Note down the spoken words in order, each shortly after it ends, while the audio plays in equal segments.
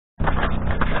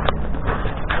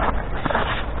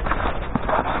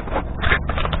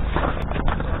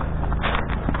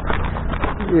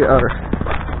We are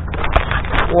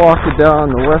walking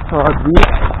down the Westhawk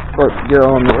Beach, about to get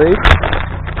on the lake.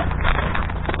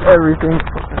 Everything's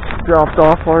dropped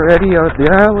off already out at the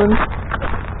island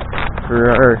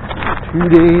for our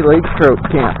 2-day lake trout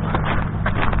camp.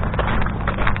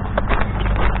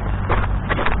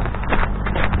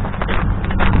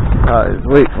 Is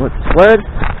waiting with the sled.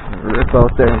 Rip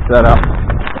out there and set up.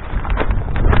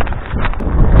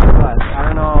 I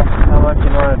don't know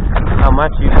how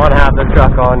much you want to have the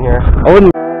truck on here. I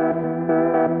wouldn't.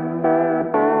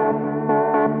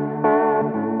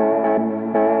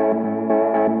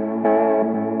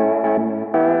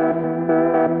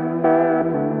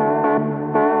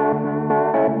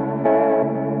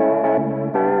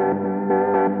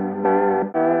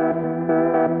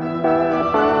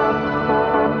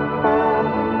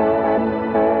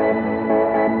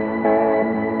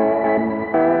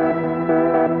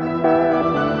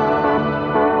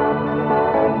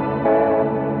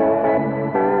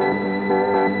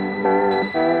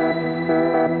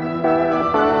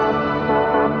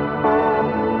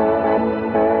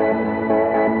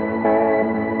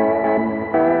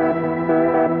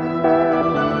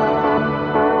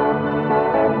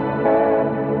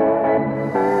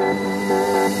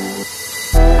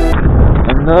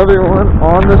 Another one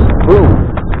on the spoon.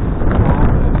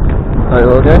 Are you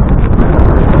okay?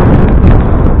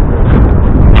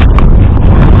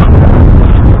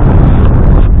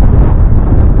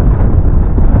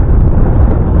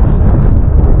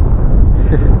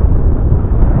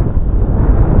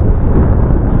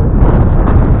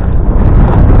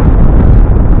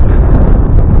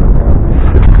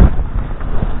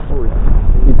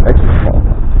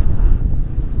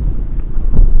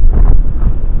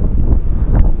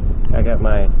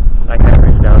 I can't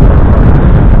reach down there.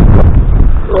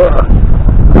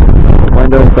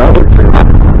 Find out if that works for you.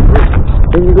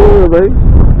 Can you go over there?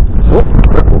 Oh,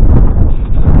 careful.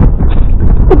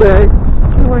 Okay.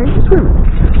 Why are you swimming?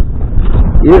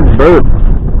 You didn't burp.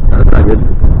 That's not good.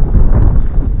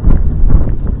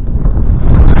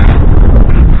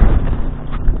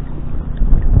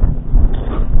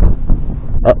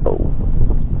 Uh-oh.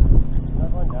 Is that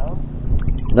going down?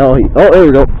 No, oh, there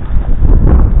we go.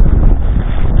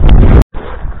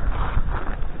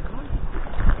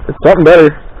 Something better.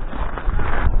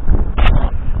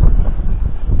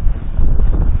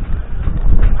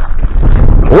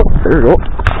 Oh, there we go.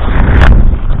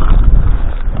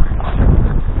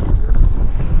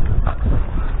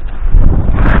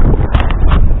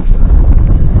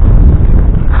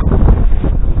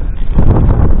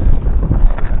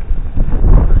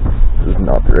 This is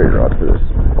not the right rod for this.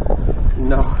 Awful.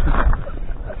 No.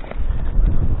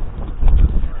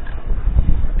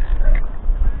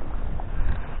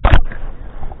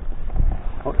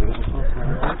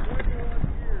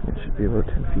 It should be about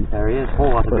 10 feet. There he is.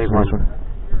 Oh, that's a big one.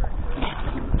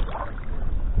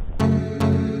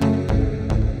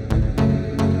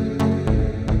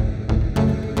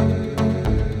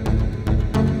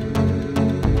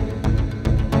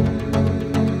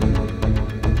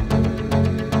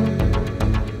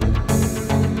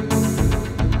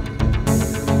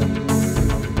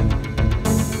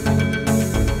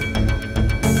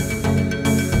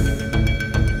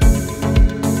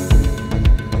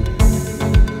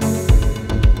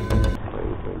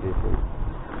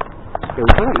 We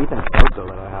gotta eat that trout though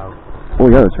that I have. Oh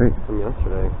yeah, that's right. From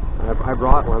yesterday. I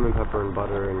brought lemon pepper and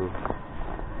butter and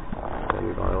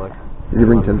garlic. Did you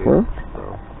bring tinfoil? So.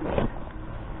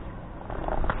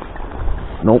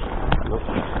 Nope.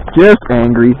 Just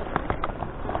angry.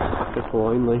 Just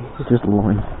loinly. Just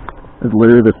loin. It's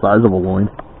literally the size of a loin.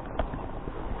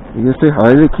 You gonna say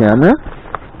hi to the camera?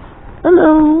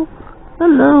 Hello.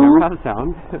 Hello. Remember how to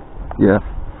sound? Yeah.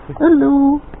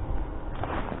 Hello.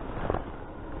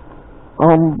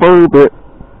 Burbot.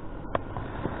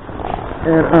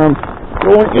 And I'm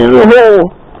going in the hole.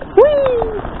 Whee!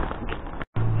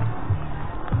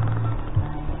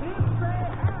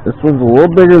 This one's a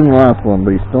little bigger than the last one,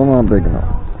 but he's still not big enough.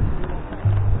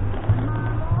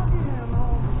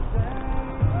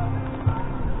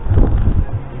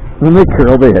 When they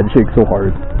curl, their head shakes so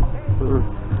hard.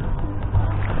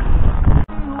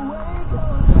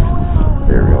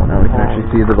 There we go. Now we can actually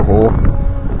see into the hole.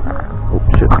 Oh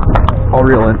shit. I'll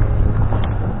reel in.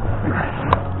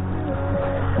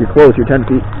 You're close, you're 10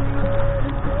 feet.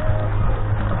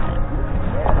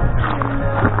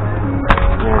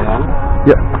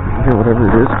 Yep. Here, whatever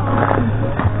it is.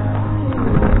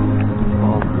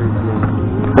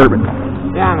 Bourbon.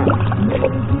 Damn it.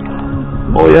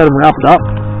 Oh, you had him wrapped up?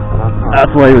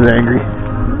 That's why he was angry.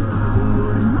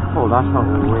 Oh, that's how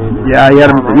we waited. Yeah, you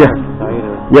had him, yeah.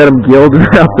 You had him gilled and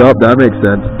wrapped up, that makes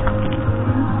sense.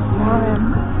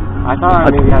 I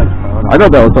thought maybe I had a trout. I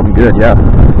thought that was something good, yeah.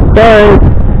 Sorry!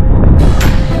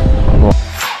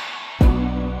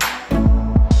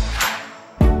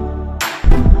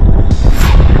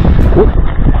 Whoops,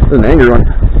 there's an angry one.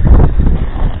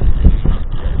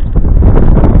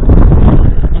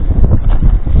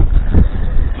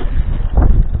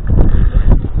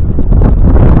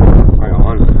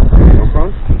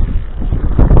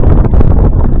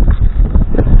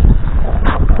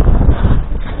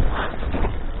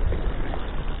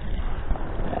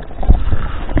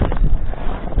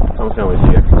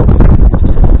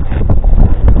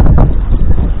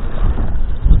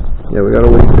 Yeah, we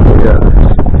gotta wait until the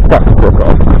box broke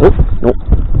off. Oh, nope.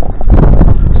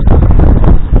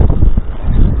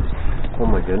 Oh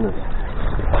my goodness.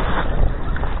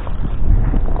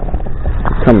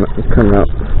 It's coming up.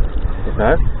 What's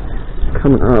that? It's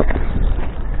coming up.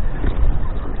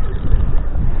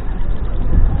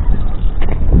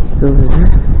 Over here.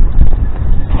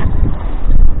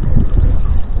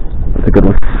 That's a good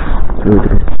one. It's really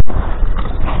good.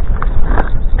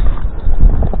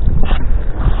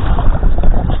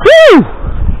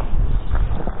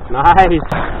 Nice!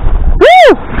 Woo!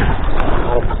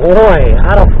 Oh boy!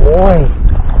 Atta boy!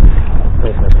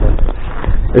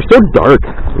 They're so dark.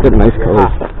 They got nice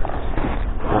colors.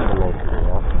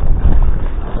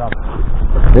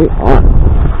 They are.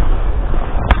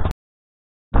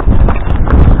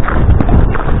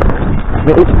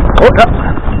 Oh, yeah.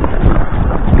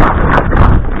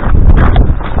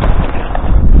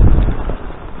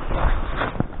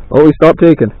 Oh, he stopped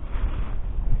taking.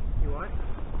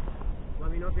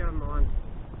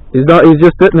 He's not. He's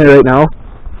just sitting there right now.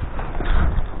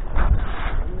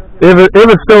 If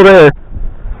it's still there.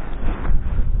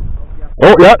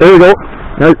 Oh yeah, there we go.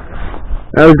 Now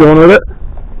he's going with it.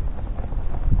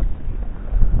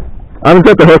 I haven't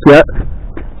set the hook yet.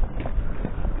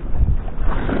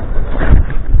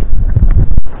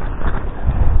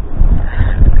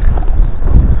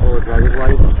 Oh, driver's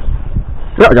light.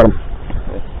 Yeah, I got him.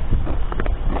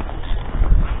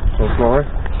 So smaller.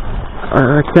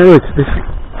 I can't wait.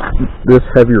 This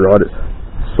heavy rod is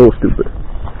so stupid.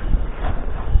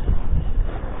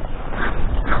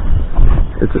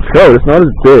 It's a trout, it's not as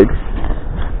big.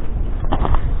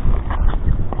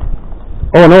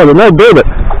 Oh no, there's no burbot.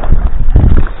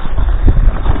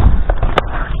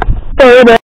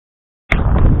 Burbot!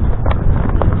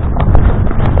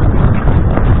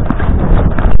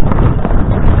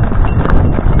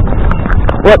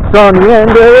 What's on the end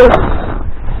of this?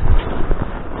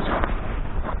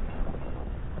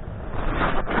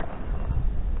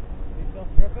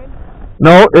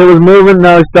 No, it was moving,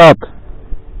 now it stopped.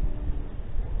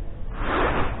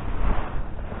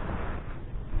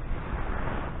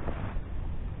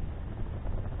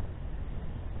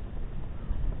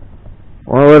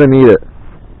 Well, I'll let him eat it.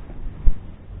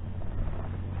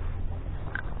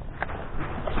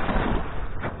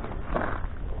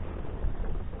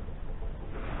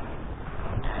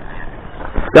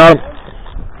 Got him.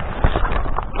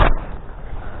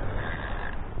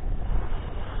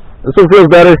 This one feels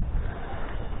better.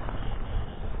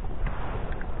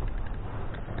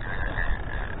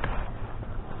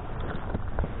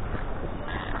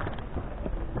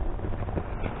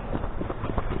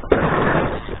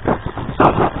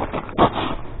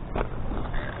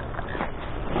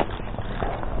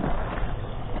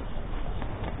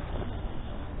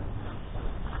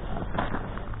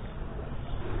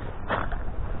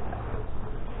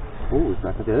 Oh, it's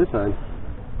back at the other side.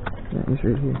 Yeah, he's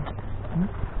right here.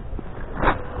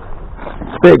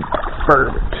 Big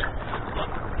burbot.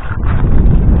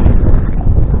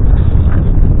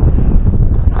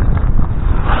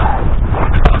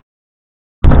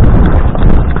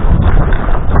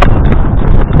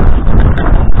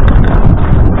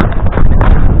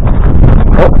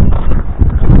 Oh,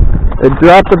 it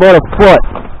dropped about a foot.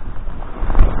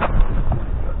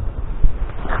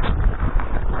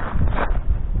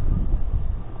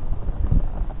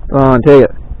 Come on, take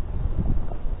it.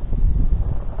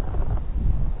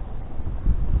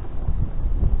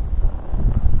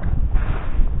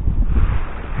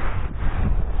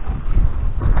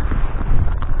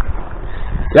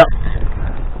 Yep.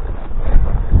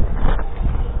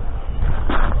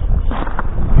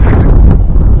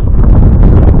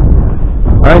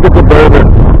 I think it's a burbot.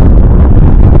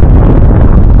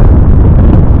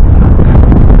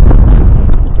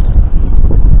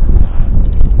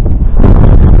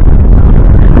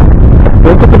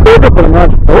 Look at the burbot, but I'm not.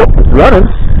 Oh, it's running.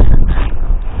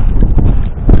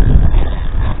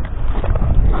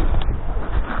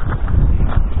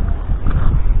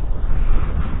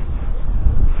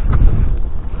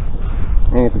 I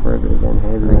think it's a burbot again.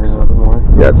 Maybe a little bit more.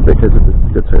 Yeah, it's because it's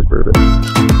a good sized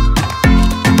burbot.